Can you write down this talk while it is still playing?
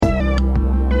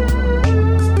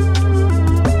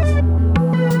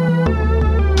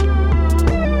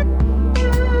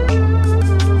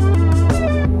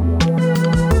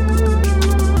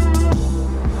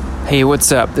Hey,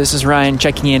 what's up? This is Ryan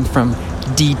checking in from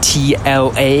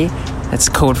DTLA. That's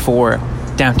code for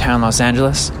downtown Los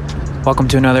Angeles. Welcome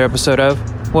to another episode of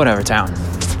Whatever Town.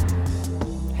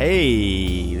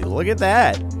 Hey, look at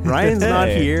that. Ryan's not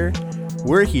here.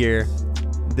 We're here.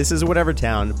 This is Whatever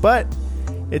Town, but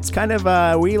it's kind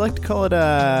of, we like to call it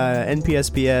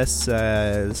NPSPS.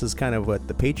 This is kind of what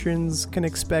the patrons can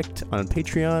expect on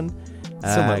Patreon.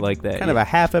 Somewhat like that. Kind of a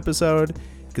half episode,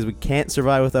 because we can't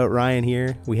survive without Ryan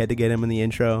here. We had to get him in the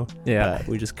intro. Yeah.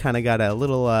 We just kind of got a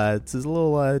little, it's a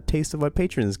little taste of what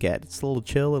patrons get. It's a little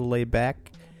chill, a little laid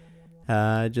back.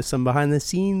 Just some behind the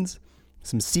scenes,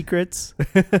 some secrets,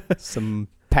 some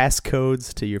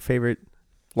passcodes to your favorite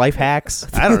life hacks.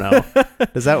 I don't know.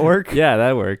 Does that work? Yeah,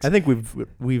 that works. I think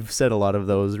we've said a lot of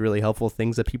those really helpful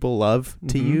things that people love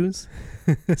to use.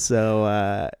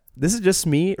 So this is just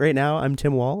me right now. I'm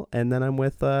Tim Wall, and then I'm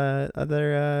with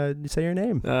say your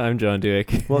name. I'm John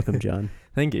Duick. Welcome, John.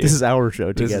 Thank you. This is our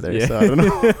show together, yeah. so I don't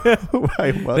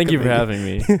know. Thank you for having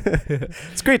me.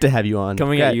 It's great to have you on.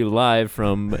 Coming at you live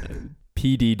from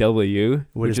PDW,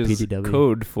 What is is PDW?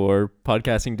 code for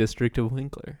Podcasting District of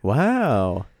Winkler.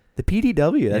 Wow. The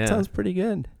PDW. That Yeah. sounds pretty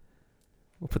good.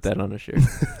 We'll put that on a shirt.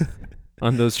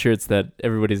 On those shirts that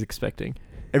everybody's expecting.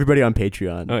 Everybody on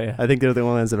Patreon. Oh, yeah. I think they're the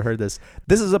only ones that have heard this.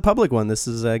 This is a public one. This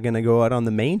is going to go out on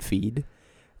the main feed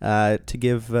to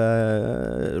give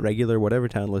regular Whatever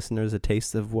Town listeners a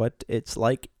taste of what it's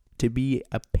like to be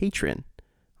a patron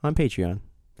on Patreon.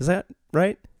 Is that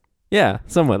right? Yeah,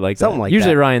 somewhat like Something that. like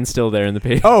Usually that. Ryan's still there in the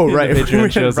page. Oh, right. The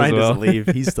Patreon shows Ryan as well. doesn't leave.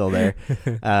 He's still there.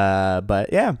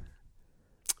 But yeah.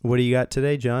 What do you got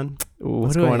today, John?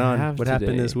 What's going on? What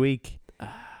happened this week?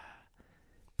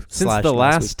 Since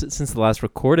the last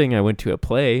recording, I went to a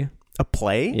play. A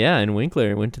play? Yeah, in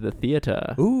Winkler. I went to the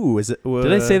theater. Ooh, is it?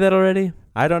 Did I say that already?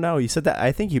 I don't know. You said that.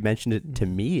 I think you mentioned it to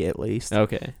me at least.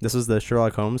 Okay. This was the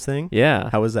Sherlock Holmes thing. Yeah.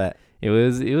 How was that? It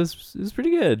was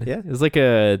pretty good. Yeah. It was like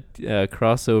a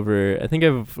crossover. I think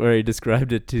I've already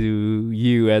described it to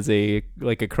you as a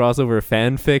crossover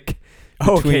fanfic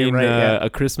between A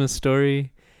Christmas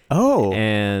Story. Oh,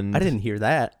 and I didn't hear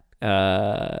that.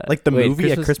 Like the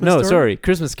movie A Christmas No, Story? sorry,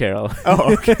 Christmas Carol.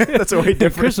 Oh, okay. That's way The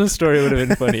different. Christmas Story would have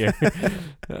been funnier.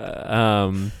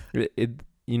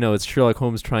 It's Sherlock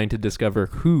Holmes trying to discover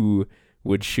who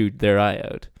would shoot their eye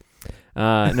out.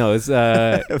 No, it's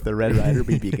The Red Ryder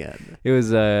BB gun. It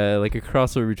was like a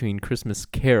crossover between Christmas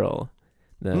Carol,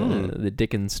 the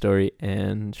Dickens story,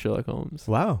 and Sherlock Holmes.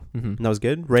 Wow. Mm-hmm. That was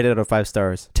good. Rated out of 5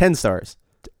 stars. 10 stars.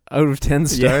 Out of 10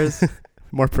 stars?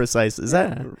 More precise. Is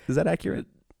Yeah. that accurate?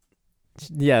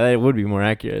 Yeah, that would be more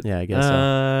accurate. Yeah, I guess so.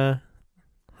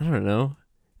 I don't know.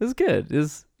 It was good. It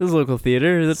was local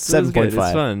theater. It was 7.5. It's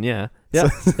fun, yeah. Yeah.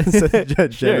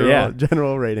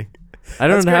 General rating. I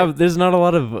don't That's have, there's not a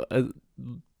lot of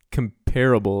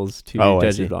comparables to I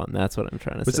judge see. it on. That's what I'm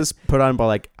trying to Was say. this put on by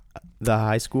like a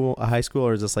high school,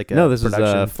 or is this like a No, this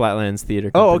production? is Flatlands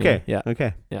Theater Oh, Company. okay. Yeah.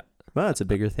 Okay. Yeah. Well, it's a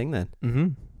bigger thing then. Mm-hmm.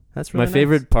 That's really My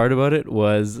favorite part about it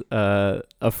was a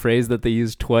phrase that they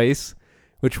used twice,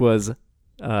 which was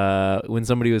when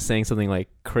somebody was saying something like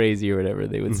crazy or whatever,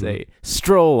 they would say,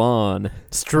 stroll on.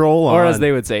 Stroll on. Or as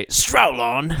they would say, stroll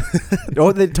on.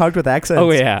 Oh, they talked with accents.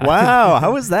 Oh, yeah. Wow.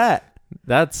 How was that?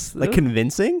 That's Like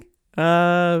convincing?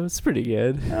 it's pretty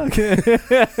good. Okay.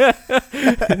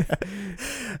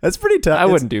 That's pretty tough. I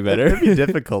wouldn't do better. It'd be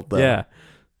difficult though. Yeah.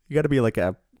 You got to be like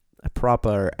a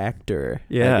proper actor.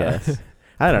 Yeah. I guess.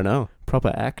 I don't know.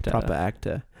 Proper actor. Proper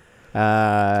actor.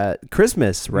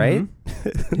 Christmas, right? Mhm.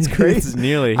 It's great. It's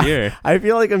nearly here. I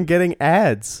feel like I'm getting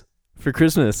ads. For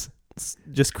Christmas. It's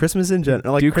just Christmas in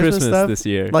general. Like do Christmas stuff. this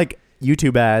year. Like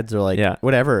YouTube ads or like Yeah.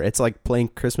 whatever. It's like playing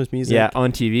Christmas music. Yeah,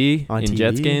 on TV, On in TV?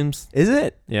 Jets games. Is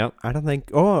it? Yep. I don't think.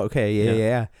 Oh, okay.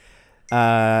 Yeah.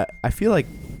 I feel like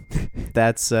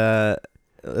that's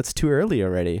too early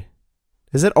already.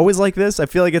 Is it always like this? I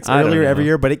feel like it's I don't earlier every know.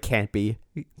 year, but it can't be.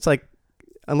 It's like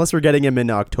unless we're getting him in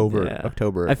October. Yeah.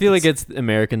 October. I feel like it's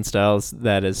American styles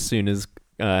that as soon as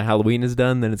Halloween is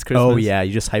done, then it's Christmas. Oh yeah,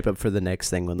 you just hype up for the next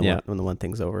thing when the Yeah. one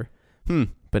thing's over.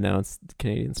 But now it's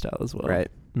Canadian style as well. Right.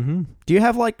 Mm-hmm. Do you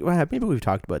have like maybe we've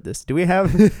talked about this? Do we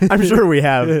have? I'm sure we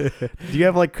have. Do you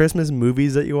have like Christmas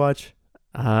movies that you watch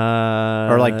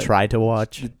or like try to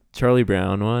watch? Charlie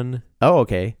Brown one. Oh,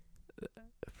 okay.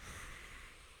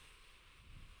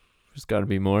 There's got to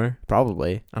be more.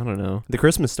 Probably I don't know. The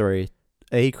Christmas Story.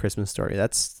 A Christmas Story.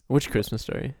 That's Which Christmas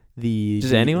story?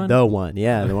 Just anyone? The one,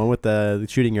 yeah, the one with the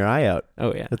shooting your eye out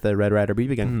Oh yeah. with the Red Ryder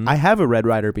BB gun. Mhm. I have a Red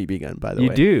Ryder BB gun, by the way.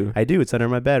 You do. I do. It's under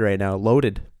my bed right now,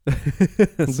 loaded.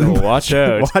 So watch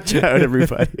out. Watch out,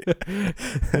 everybody.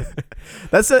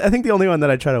 That's I think the only one that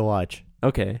I try to watch.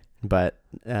 Okay. But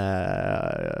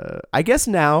I guess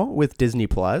now with Disney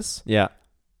Plus. Yeah.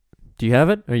 Do you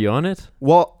have it? Are you on it?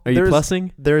 Well, Are you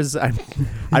plussing?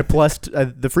 I plussed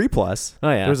the free plus. Oh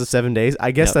yeah. There was a 7 days.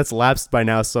 I guess Yep. that's lapsed by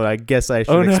now, so I guess I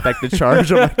should Oh, no. expect a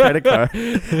charge on my credit card.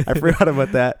 I forgot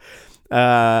about that.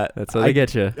 That's how they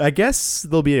get you. I guess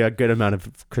there'll be a good amount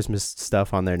of Christmas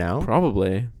stuff on there now.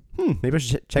 Probably. Maybe I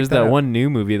should check There's that that out. one new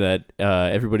movie that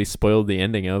everybody spoiled the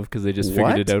ending of because they just figured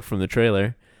What? it out from the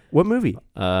trailer. What movie?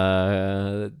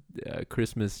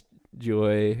 Christmas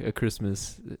joy, a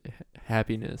Christmas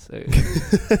happiness, a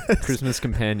Christmas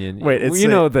companion. Wait, it's you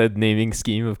know the naming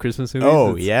scheme of Christmas movies.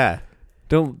 Oh, It's- yeah.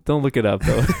 Don't look it up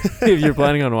though if you're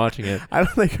planning on watching it. I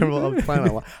don't think I'm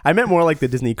planning on. I meant more like the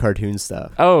Disney cartoon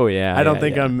stuff. Oh yeah. I don't yeah,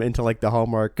 think yeah. I'm into like the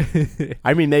Hallmark.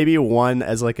 I mean, maybe one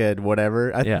as like a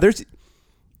whatever. Yeah.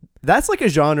 That's like a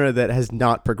genre that has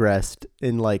not progressed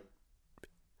in like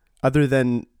other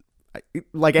than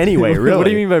like anyway. Really, What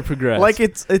do you mean by progress? Like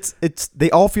it's they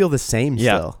all feel the same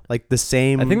Yeah. still. Like the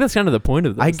same. I think that's kind of the point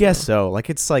of this. I guess though. so. Like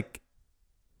it's like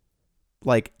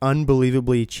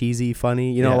unbelievably cheesy,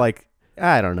 funny. You know, Yeah. like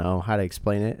I don't know how to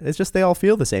explain it. It's just they all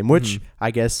feel the same, which Mhm.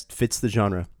 I guess fits the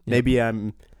genre. Yeah. Maybe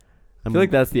I'm I feel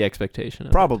like that's the expectation.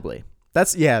 Of probably.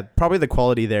 That's probably the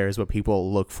quality there is what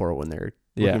people look for when they're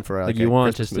it. looking for like you a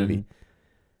want Christmas just movie.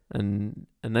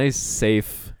 a nice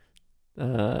safe.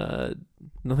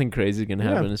 Nothing crazy is gonna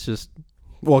Yeah. happen. It's just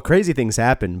Well, crazy things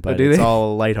happen, but do it's they?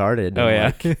 all lighthearted. oh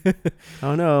and yeah. like,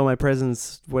 oh no, my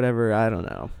presents, whatever. I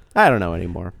don't know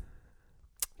anymore.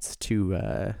 It's too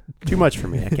much for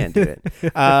me. I can't do it.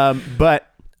 But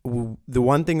the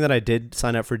one thing that I did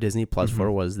sign up for Disney Plus Mhm.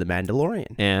 for was The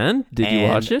Mandalorian. And did you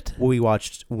And watch it? We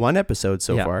watched one episode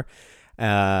so Yeah. far.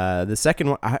 The second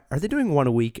one, are they doing one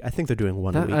a week? I think they're doing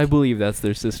one a I week believe that's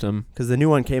their system. because the new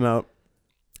one came out,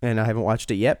 and I haven't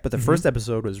watched it yet. But the Mhm. first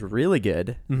episode was really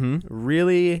good. Mm-hmm.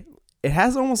 Really, it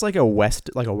has almost like a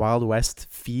Wild West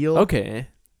feel. Okay,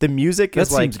 The music that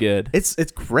is like seems good. it's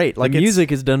great. Like the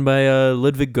music is done by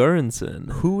Ludwig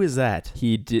Göransson. Who is that?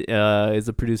 He is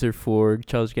a producer for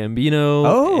Childish Gambino.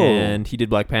 Oh. And he did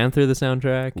Black Panther, the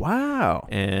soundtrack, Wow.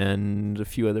 and a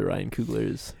few other Ryan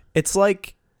Cooglers. It's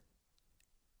like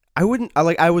I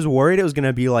was worried it was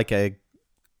gonna be like a.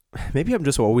 Maybe I'm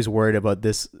just always worried about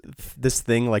this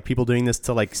thing, like people doing this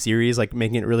to like series, like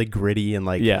making it really gritty and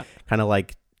like Yeah, kind of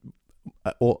like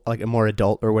a more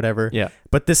adult or whatever. yeah,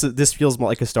 But this feels more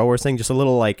like a Star Wars thing, just a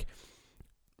little like,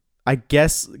 I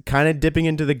guess, kind of dipping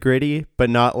into the gritty, but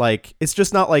not like it's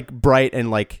just not like bright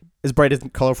and like as bright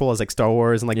and colorful as like Star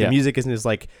Wars, and like Yeah. the music isn't as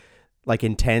like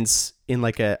intense in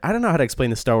like a. I don't know how to explain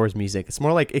the Star Wars music. It's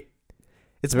more like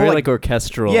it's very more like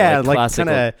orchestral. yeah, like like classical,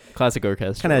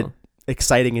 kind of orchestral.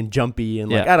 exciting and jumpy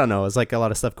and like Yeah. I don't know. It's like a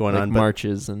lot of stuff going like on. But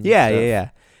marches and yeah,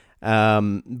 stuff.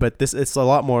 yeah. But it's a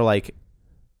lot more like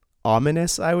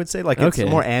ominous, I would say. Like it's Okay.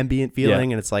 more ambient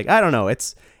feeling, and it's like I don't know.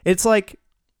 It's like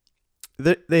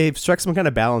they've struck some kind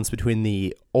of balance between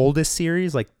the oldest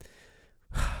series, like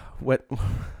what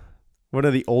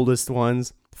are the oldest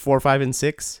ones? 4, 5, and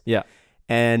 6. Yeah.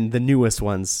 And the newest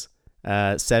ones,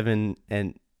 7,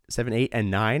 8,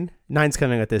 and 9. 9's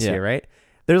coming out this Yeah. year, right?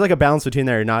 There's like a balance between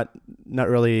there. Not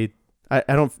really. I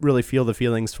don't really feel the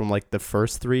feelings from like the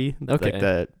first 3. Okay.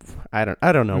 Like I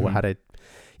don't know Mhm. how to.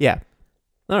 Yeah.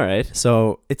 All right.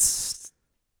 So it's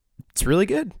really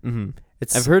good. Mm-hmm.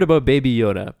 It's I've heard about Baby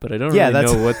Yoda, but I don't Yeah, really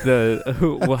that's- know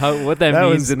what that That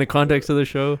means was- in the context of the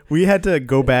show. we had to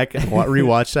go back and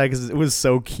rewatch that because it was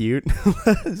so cute.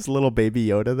 This little baby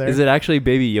Yoda there. Is it actually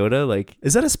Baby Yoda? Like,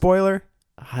 Is that a spoiler?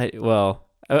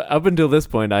 up until this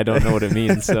point, I don't know what it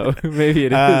means, so maybe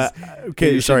it is.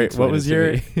 Okay, You should sorry. explain What was it to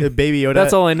your me. baby Yoda?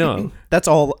 That's all I know. That's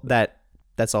all that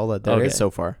there is Okay. so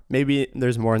far. Maybe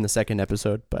there's more in the second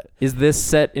episode, but Is this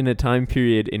set in a time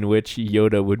period in which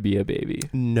Yoda would be a baby?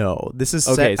 no. This is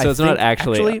Okay, set, so I it's not think,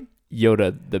 actually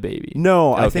Yoda the baby.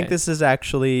 No, I Okay. think this is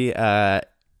actually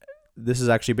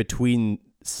between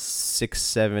 6,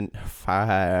 7,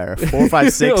 5, 4,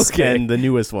 5, 6, Okay. and the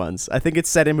newest ones. I think it's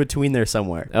set in between there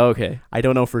somewhere. Okay. I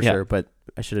don't know for Yeah. sure, but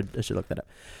I should look that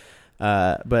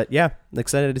up. But yeah,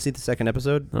 excited to see the second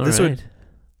episode. All right.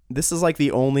 This is like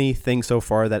the only thing so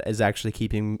far that is actually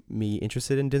keeping me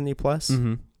interested in Disney Plus.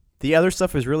 Mm-hmm. The other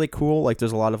stuff is really cool. Like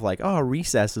there's a lot of like, oh,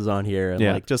 Recess is on here, and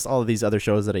Yeah. like just all of these other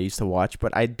shows that I used to watch,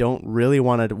 but I don't really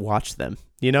want to watch them.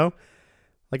 You know,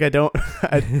 like I don't.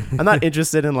 I'm not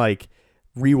interested in like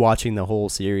rewatching the whole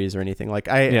series or anything. Like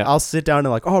I'll sit down and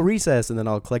like, oh, Recess, and then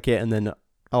I'll click it, and then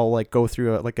I'll like go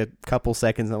through like a couple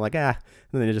seconds, and I'm like, and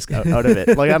then I just out of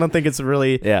it. Like I don't think it's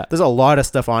really. Yeah. There's a lot of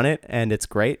stuff on it, and it's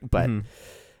great, but Mhm.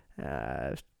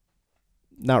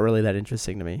 not really that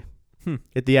interesting to me. Hmm.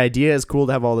 The idea is cool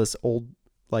to have all this old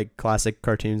like classic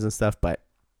cartoons and stuff, but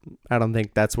I don't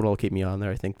think that's what'll keep me on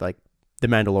there. I think like The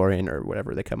Mandalorian or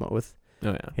whatever they come out with.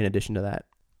 Oh yeah. In addition to that,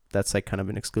 that's like kind of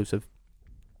an exclusive.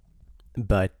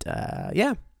 But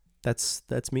yeah, that's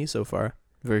me so far.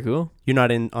 Very cool. You're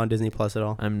not on Disney Plus at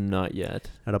all? I'm not yet.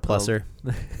 Not a pluser?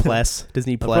 Plus?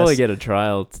 Disney Plus? I'll probably get a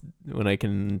trial when I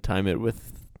can time it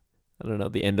with, I don't know,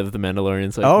 the end of The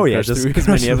Mandalorian. So Oh, I can yeah, crush just through as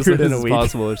crush many through it episodes in a as week.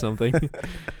 possible or something.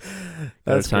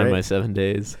 That's time great. my 7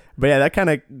 days. But yeah, that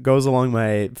kind of goes along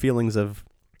my feelings of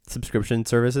subscription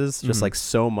services, just Mhm. like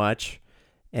so much.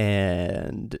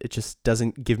 And it just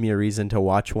doesn't give me a reason to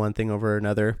watch one thing over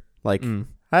another. Like,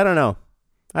 I don't know.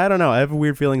 I have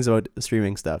weird feelings about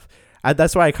streaming stuff.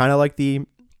 That's why I kind of like the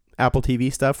Apple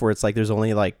TV stuff, where it's like there's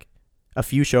only like a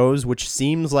few shows, which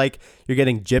seems like you're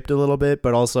getting gypped a little bit,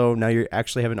 but also now you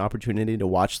actually have an opportunity to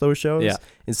watch those shows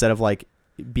instead of like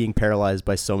being paralyzed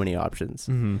by so many options.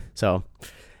 Mm-hmm. So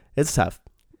it's tough.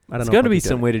 I don't There's know. got to be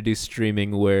some way to do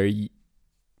streaming where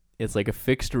it's like a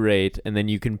fixed rate, and then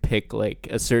you can pick like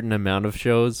a certain amount of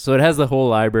shows. So it has the whole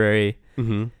library.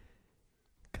 Mm-hmm.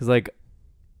 Because like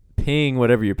paying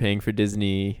whatever you're paying for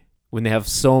Disney when they have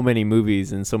so many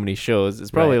movies and so many shows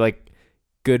is probably like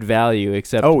good value,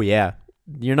 except Oh yeah,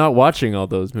 you're not watching all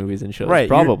those movies and shows. Right,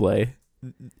 Probably.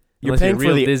 you're Unless paying you're a real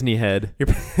for the Disney head. you're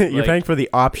like- paying for the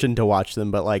option to watch them,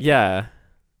 but like Yeah.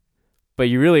 But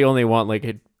you really only want like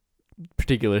a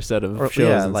particular set of Or- shows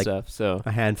yeah, and like- stuff. So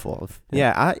a handful of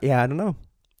Yeah. I don't know.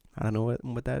 I don't know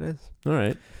what that is. all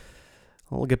right.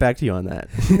 I'll get back to you on that.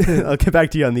 I'll get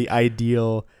back to you on the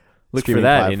ideal. Look for streaming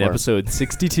that in platform. episode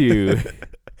 62.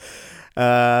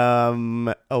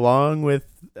 Along with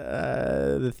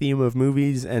the theme of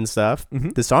movies and stuff,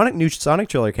 Mhm. the new Sonic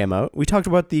trailer came out. We talked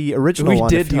about the original We one.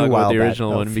 did a few talk about while the back-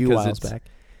 original a one few because whiles it's- back.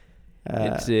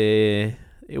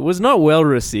 It was not well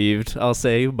received, I'll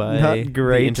say, by Not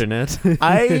great. the internet.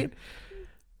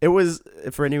 It was,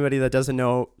 for anybody that doesn't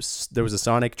know, there was a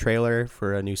Sonic trailer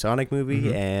for a new Sonic movie,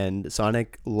 Mhm. and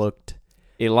Sonic looked.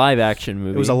 a live action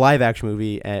movie. It was a live action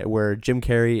movie where Jim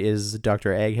Carrey is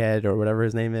Dr. Egghead or whatever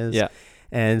his name is. Yeah.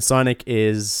 And Sonic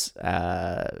is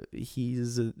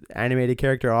he's an animated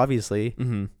character, obviously,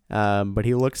 but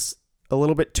he looks a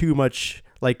little bit too much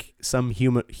like some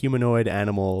humanoid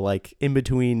animal, like in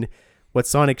between what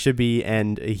Sonic should be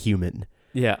and a human.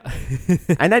 Yeah.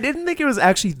 And I didn't think it was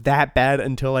actually that bad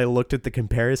until I looked at the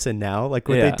comparison now. Like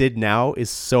what they Yeah. did now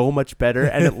is so much better,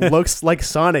 and it looks like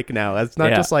Sonic now. It's not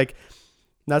Yeah. just like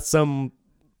not some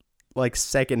like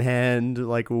secondhand,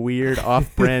 like weird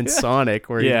off-brand Sonic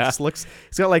where he just looks.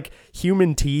 He's got like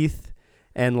human teeth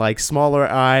and like smaller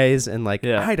eyes, and like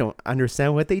I don't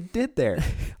understand what they did there.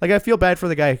 Like I feel bad for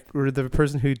the guy or the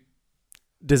person who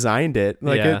designed it.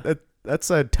 Like that's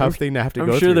a tough thing to have to go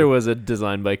through. I'm sure there was a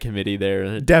design by committee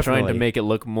there, Definitely. trying to make it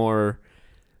look more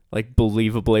like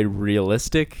believably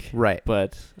realistic. Right,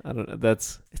 But I don't know.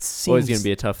 That's it seems always going to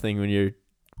be a tough thing when you're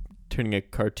turning a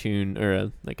cartoon or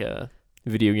a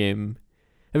video game,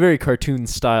 a very cartoon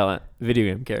style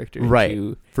video game character,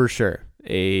 into for sure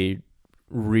a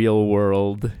real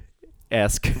world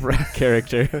esque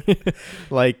character.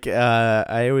 Like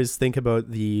I always think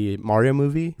about the Mario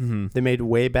movie they made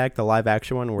way back, the live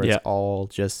action one where it's all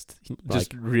just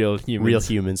real humans. real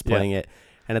humans playing it,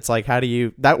 and it's like, how do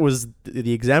you? That was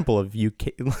the example of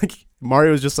like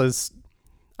Mario was just as.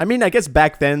 I mean, I guess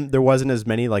back then there wasn't as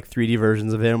many like 3D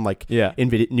versions of him, like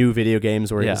in new video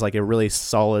games where he was like a really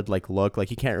solid like look.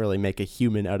 Like you can't really make a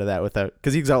human out of that without,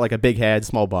 because he's got like a big head,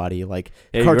 small body, like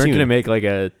you weren't gonna make like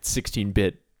a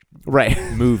 16-bit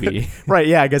movie. Right,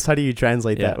 yeah, I guess how do you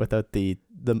translate that without the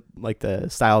like the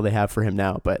style they have for him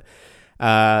now? But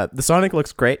the Sonic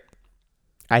looks great.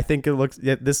 I think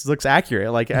this looks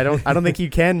accurate. Like I don't think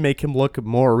you can make him look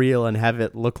more real and have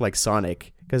it look like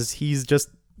Sonic, because he's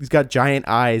got giant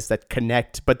eyes that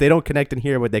connect, but they don't connect in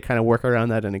here, but they kind of work around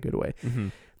that in a good way.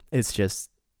 It's just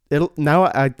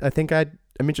I think I'm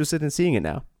interested in seeing it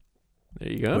now.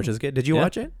 There you go. Which is good. Did you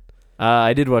watch it?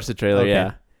 I did watch the trailer. Okay.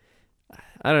 Yeah.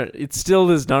 It still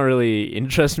does not really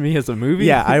interest me as a movie.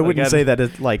 Yeah, I wouldn't say that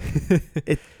it's like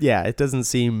it doesn't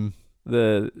seem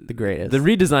the greatest. The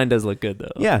redesign does look good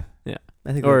though. Yeah.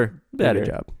 I think or they did a better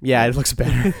good job. Yeah, it looks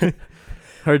better.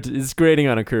 It's grading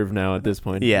on a curve now at this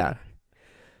point. Yeah.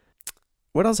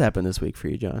 What else happened this week for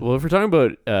you, John? Well, if we're talking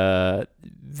about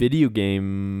video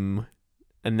game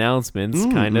announcements,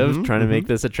 trying to make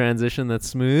this a transition that's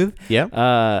smooth.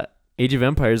 Yeah. Age of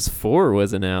Empires 4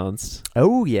 was announced.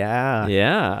 Oh yeah.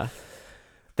 Yeah.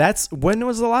 When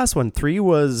was the last one? 3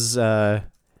 was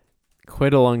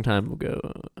quite a long time ago.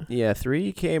 Yeah,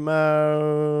 3 came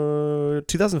out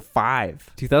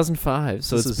 2005. 2005.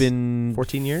 So This it's is been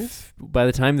 14 years? By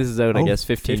the time this is out, I Oh, guess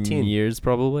 15 15. years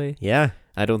probably. Yeah.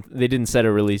 They didn't set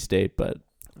a release date, but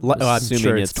I'm assuming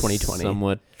sure it's 2020.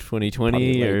 somewhat 2020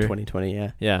 Probably or late 2020,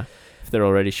 yeah. yeah, if they're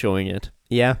already showing it.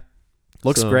 Yeah.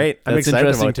 Looks So, great. I'm that's excited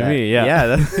interesting about to that. me, yeah.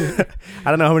 Yeah. I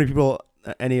don't know how many people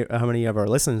how many of our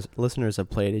listeners have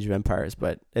played Age of Empires,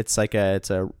 but it's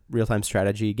a real-time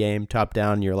strategy game, top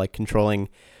down. You're like controlling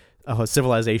a whole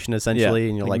civilization essentially,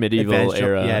 and you're like medieval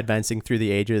era. Yeah, advancing through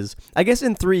the ages. I guess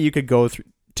in 3 you could go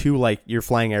to like you're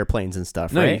flying airplanes and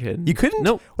stuff, No, right? you couldn't. You couldn't?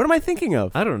 Nope. What am I thinking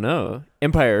of? I don't know.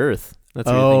 Empire Earth. That's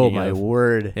what you're Oh thinking my of.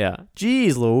 word. Yeah.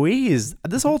 Jeez Louise.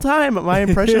 This whole time my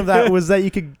impression of that was that you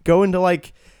could go into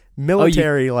like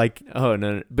military like Oh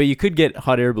no, but you could get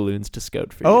hot air balloons to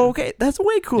scout for you. oh, okay. That's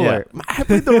way cooler. I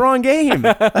played the wrong game.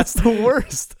 That's the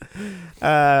worst.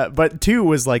 But 2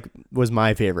 was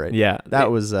my favorite. Yeah.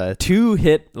 That was 2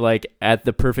 hit like at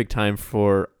the perfect time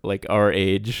for like our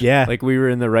age. Yeah. Like we were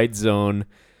in the right zone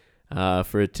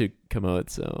for it to come out.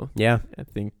 So yeah. I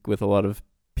think with a lot of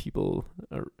people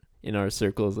in our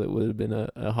circles, it would have been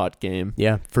a hot game.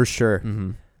 Yeah, for sure.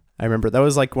 Mm-hmm. I remember that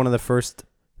was like one of the first.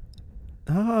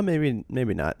 Oh, maybe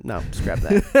not. No, scrap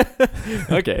that.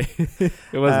 Okay.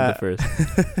 It wasn't the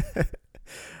first.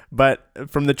 But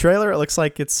from the trailer, it looks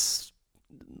like it's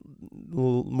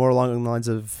more along the lines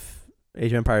of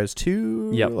Age of Empires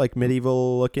 2. Yep. Like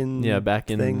medieval looking. Yeah,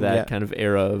 back in thing, that yeah. kind of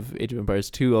era of Age of Empires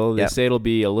 2. Although they Yep. say it'll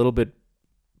be a little bit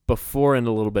before and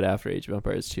a little bit after Age of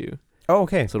Empires 2. Oh,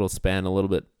 okay. So it'll span a little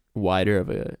bit wider of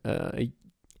a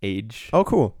age. Oh,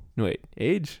 cool. No, wait,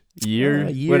 age? Year?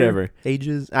 Year. Whatever.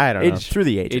 Ages. I don't know. Age- Through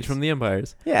the ages. Age from the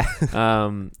empires. Yeah.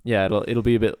 Yeah, it'll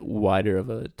be a bit wider of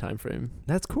a time frame.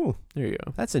 That's cool. There you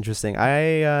go. That's interesting.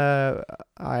 I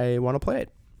want to play it,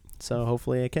 so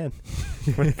hopefully I can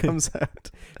when it comes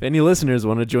out. If any listeners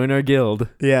want to join our guild,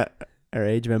 Yeah, our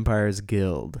Age of Empires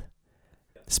guild.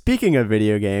 Speaking of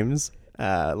video games,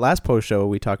 last post show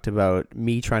we talked about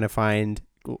me trying to find,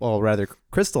 well, rather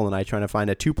Crystal and I trying to find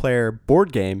a 2-player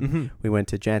board game. mm-hmm. We went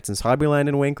to Jansen's Hobbyland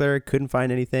in Winkler, couldn't find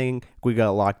anything. We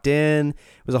got locked in. It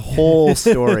was a whole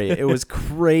story. It was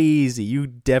crazy. You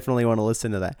definitely want to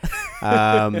listen to that.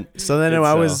 So then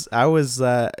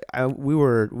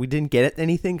we didn't get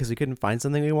anything because we couldn't find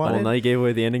something we wanted. Well, now you gave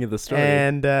away the ending of the story.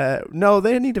 And no,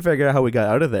 they need to figure out how we got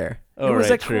out of there. Oh, it was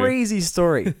right, a true. crazy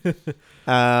story.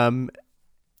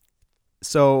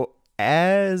 So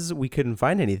as we couldn't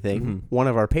find anything, Mhm. one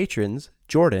of our patrons,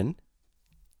 Jordan,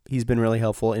 he's been really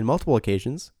helpful in multiple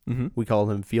occasions. Mm-hmm. We called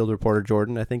him Field Reporter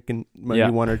Jordan, I think, in maybe Yeah.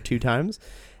 1 or 2 times.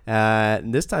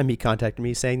 And this time he contacted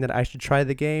me saying that I should try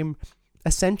the game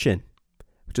Ascension,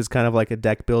 which is kind of like a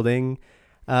deck building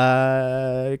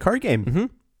card game.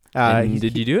 Mm-hmm.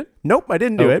 Did you do it? Nope, I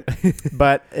didn't do Oh. it,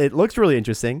 but it looks really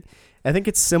interesting. I think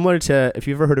it's similar to, if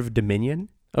you've ever heard of Dominion,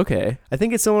 Okay. I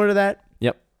think it's similar to that.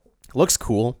 Yep. Looks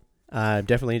cool. I'm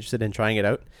definitely interested in trying it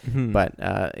out. Mm-hmm.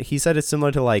 But he said it's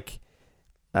similar to like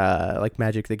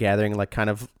Magic the Gathering, like kind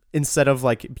of instead of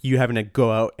like you having to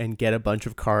go out and get a bunch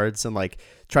of cards and like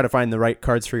try to find the right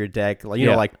cards for your deck, like you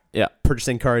know, like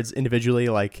purchasing cards individually,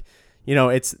 like you know,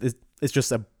 it's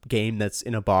just a game that's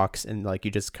in a box and like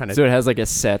you just kind of So it has like a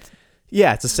set.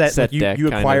 yeah, it's a set. Set Like deck, you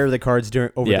kind acquire of. the cards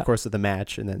over Yeah. the course of the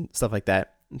match and then stuff like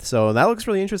that. So that looks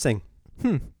really interesting.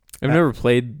 I've never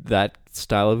played that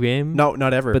style of game. No,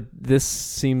 not ever. But this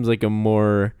seems like a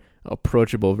more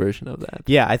approachable version of that.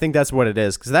 Yeah, I think that's what it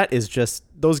is, because that is just,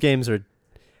 those games are,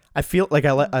 I feel like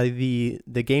the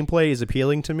gameplay is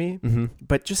appealing to me, Mm-hmm.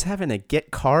 but just having to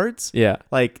get cards, Yeah.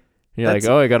 like You're like, That's-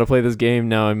 oh, I got to play this game.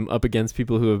 Now I'm up against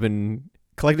people who have been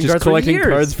collecting just cards collecting for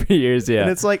years. cards for years. Yeah.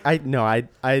 And it's like, I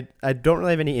don't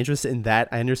really have any interest in that.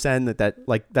 I understand that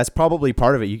like that's probably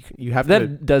part of it. You have that to,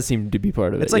 does seem to be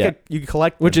part of it's it. like you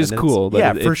collect which them, is and it's- cool. But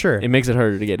yeah, it, for sure. It makes it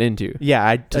harder to get into. Yeah,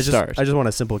 I start. just want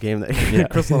a simple game that Yeah.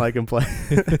 Crystal and I can play.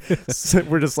 So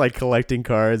we're just like collecting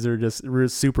cards, or we're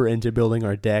super into building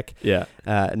our deck. Yeah.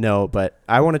 No, but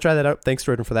I want to try that out. Thanks,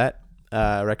 Jordan, for that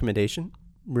recommendation.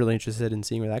 Really interested in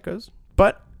seeing where that goes.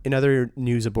 But in other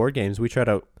news of board games, we tried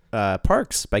out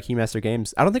Parks by Keymaster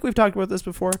Games. I don't think we've talked about this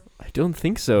before. I don't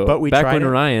think so. But we back tried when it.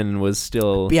 Ryan was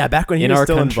still Yeah, back when he in was our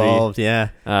still country. involved. Yeah,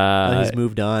 he's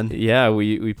moved on. Yeah,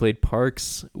 we played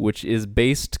Parks, which is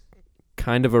based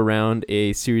kind of around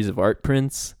a series of art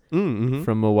prints Mm-hmm.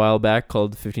 from a while back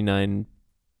called 59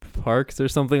 Parks or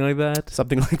something like that.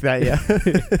 Something like that.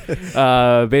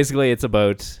 Yeah. Basically, it's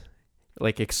about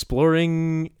like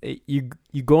exploring. You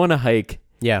go on a hike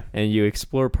Yeah. and you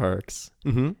explore parks,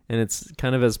 Mm-hmm. and it's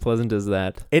kind of as pleasant as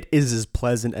that. It is as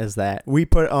pleasant as that. We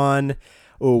put on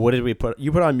Oh, what did we put?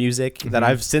 You put on music that Mhm.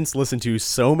 I've since listened to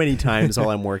so many times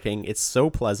while I'm working. It's so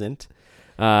pleasant.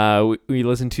 We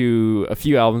listened to a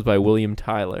few albums by William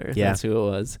Tyler. Yeah. That's who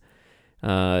it was.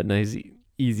 Nice,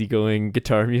 easygoing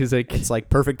guitar music. It's like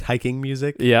perfect hiking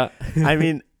music. Yeah. I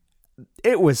mean,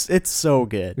 it's so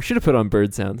good. We should have put on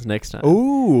bird sounds next time.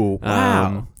 Ooh,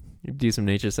 wow. Do some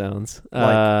nature sounds.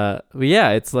 Like- But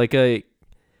yeah, it's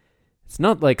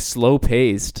not like slow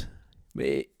paced.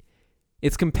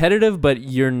 It's competitive, but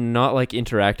you're not like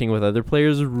interacting with other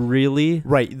players really.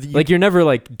 Right. Like you're never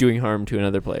like doing harm to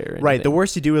another player. Or right. The anything.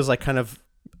 worst you do is like kind of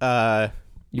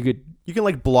You could. you can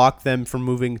like block them from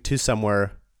moving to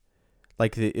somewhere.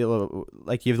 Like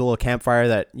like you have the little campfire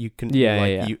that you can.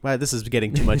 Yeah. Well, this is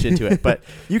getting too much into it, but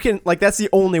you can like that's the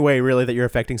only way really that you're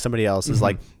affecting somebody else is Mhm.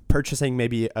 like purchasing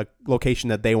maybe a location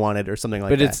that they wanted or something like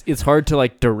But that. it's hard to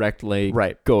like directly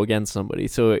Right. go against somebody.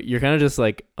 So you're kind of just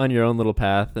like on your own little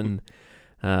path, and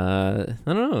I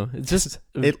don't know. It's just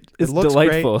It it's looks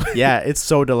delightful. great. Yeah, it's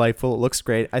so delightful. It looks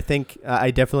great. I think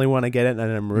I definitely want to get it, and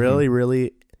I'm really,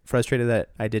 really frustrated that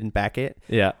I didn't back it.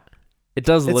 Yeah, it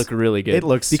does It's- look really good. it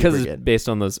looks because super it's good. based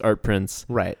on those art prints.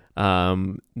 Right.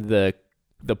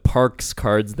 The parks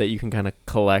cards that you can kind of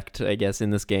collect, I guess, in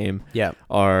this game Yeah.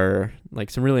 are like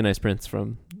some really nice prints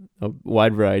from a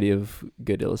wide variety of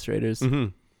good illustrators. Mm-hmm.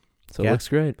 So Yeah. it looks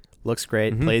great. Looks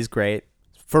great. Mhm. Plays great.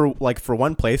 For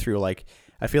one playthrough, like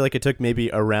I feel like it took maybe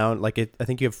around I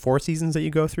think you have 4 seasons that you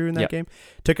go through in that Yep. game.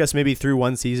 Took us maybe through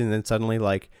one season, and then suddenly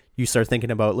like you start thinking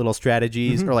about little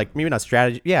strategies Mhm. or like maybe not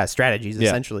strategy. Yeah, strategies Yeah.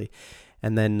 essentially.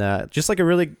 And then just like a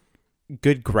really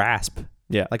good grasp.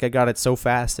 Yeah. Like I got it so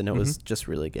fast, and it was Mhm. just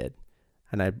really good.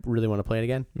 And I really want to play it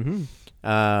again.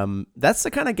 Mm-hmm. That's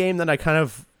the kind of game that I kind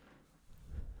of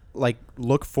like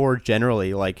look for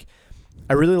generally. Like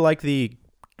I really like the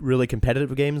really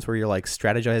competitive games where you're like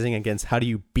strategizing against how do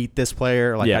you beat this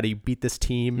player, or like Yeah. how do you beat this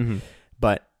team. Mm-hmm.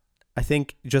 But I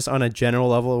think just on a general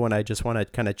level, when I just want to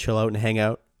kind of chill out and hang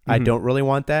out, I Mhm. don't really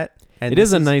want that. And It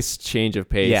is a nice change of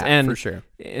pace. yeah, and for sure,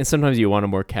 and sometimes you want a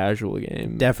more casual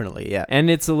game. definitely, yeah. And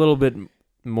it's a little bit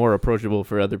more approachable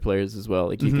for other players as well.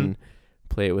 Like you Mhm. can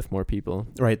play it with more people.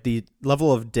 Right, the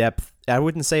level of depth. I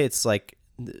wouldn't say it's like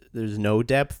there's no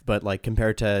depth, but like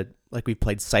compared to like we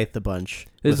played Scythe a bunch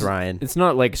with It's- Ryan. It's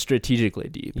not like strategically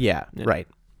deep. Yeah, Yeah. right.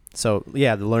 So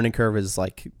yeah, the learning curve is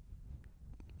like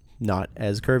not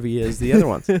as curvy as the other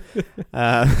ones.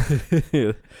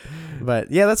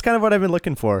 But yeah, that's kind of what I've been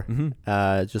looking for.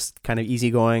 Mm-hmm. Just kind of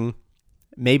easygoing,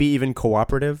 maybe even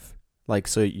cooperative. Like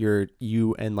so,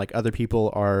 you and like other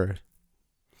people are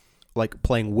like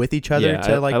playing with each other Yeah,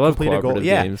 to like I love complete a goal. cooperative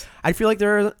Yeah, games. I feel like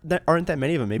there aren't that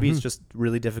many of them. Maybe it's Mhm. just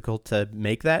really difficult to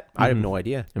make that. I have Mhm. no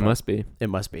idea. It but must be. It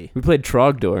must be. We played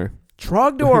Trogdor.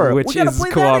 Trogdor, Which we gotta is play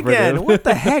that again. cooperative. What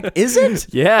the heck is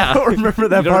it? Yeah. I don't remember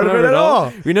that You don't part of it remember at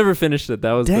all. We never finished it.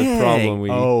 That was Dang. the problem. We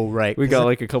right. we 'Cause got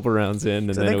like a couple rounds in,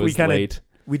 and I then think it we was kinda- late.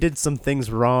 we did some things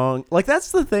wrong. Like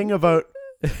that's the thing about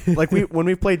like when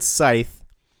we played Scythe,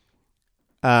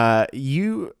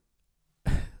 you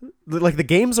like the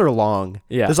games are long.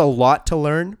 Yeah. There's a lot to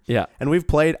learn. Yeah. And I've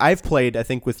played I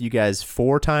think with you guys 3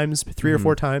 or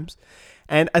 4 Mhm. times.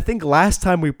 And I think last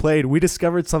time we played, we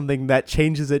discovered something that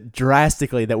changes it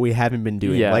drastically that we haven't been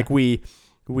doing. Yeah. Like we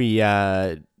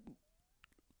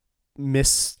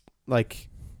miss like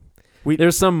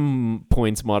There's some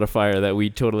points modifier that we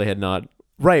totally had not.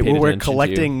 right paid where we're attention to.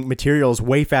 collecting materials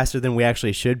way faster than we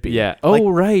actually should be. Yeah. Like, Oh,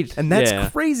 right. and that's yeah.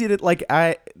 crazy that like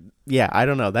I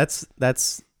don't know. That's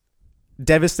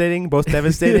devastating, both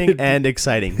devastating and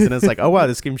exciting. And it's like, oh wow,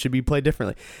 this game should be played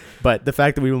differently. But the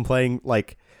fact that we've been playing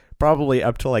like probably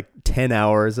up to like 10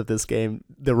 hours of this game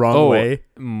the wrong way.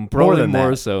 Probably than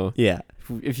more that. so. Yeah.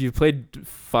 If you've played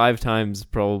 5 times,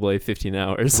 probably 15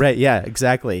 hours. Right, yeah,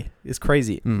 exactly. It's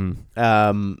crazy.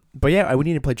 Mm. But yeah, I would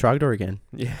need to play Trogdor again.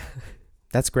 Yeah.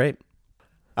 That's great.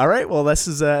 All right, well this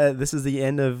is the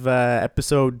end of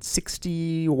episode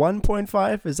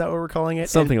 61.5. Is that what we're calling it?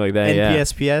 Something like that, yeah.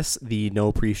 NPSPS, the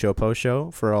no pre-show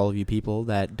post-show for all of you people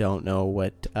that don't know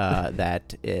what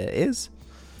that is.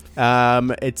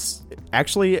 It's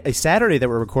actually a Saturday that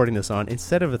we're recording this on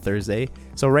instead of a Thursday.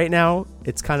 So right now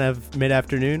it's kind of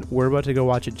mid-afternoon. We're about to go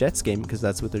watch a Jets game because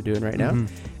that's what they're doing right now.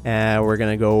 Mhm. We're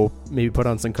gonna go maybe put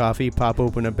on some coffee, pop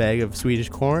open a bag of Swedish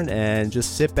corn, and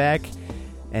just sit back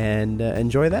and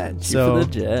enjoy that. Cheer for the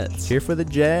Jets. Cheer for the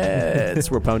Jets.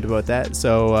 We're pumped about that.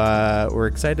 So we're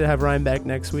excited to have Ryan back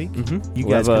next week. Mm-hmm. You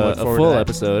We'll guys have can a look forward full to that.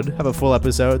 episode. Have a full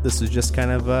episode. This is just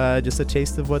kind of just a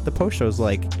taste of what the post show's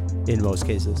like in most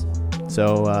cases.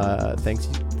 So thanks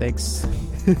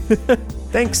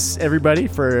thanks everybody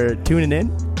for tuning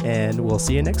in, and we'll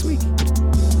see you next week.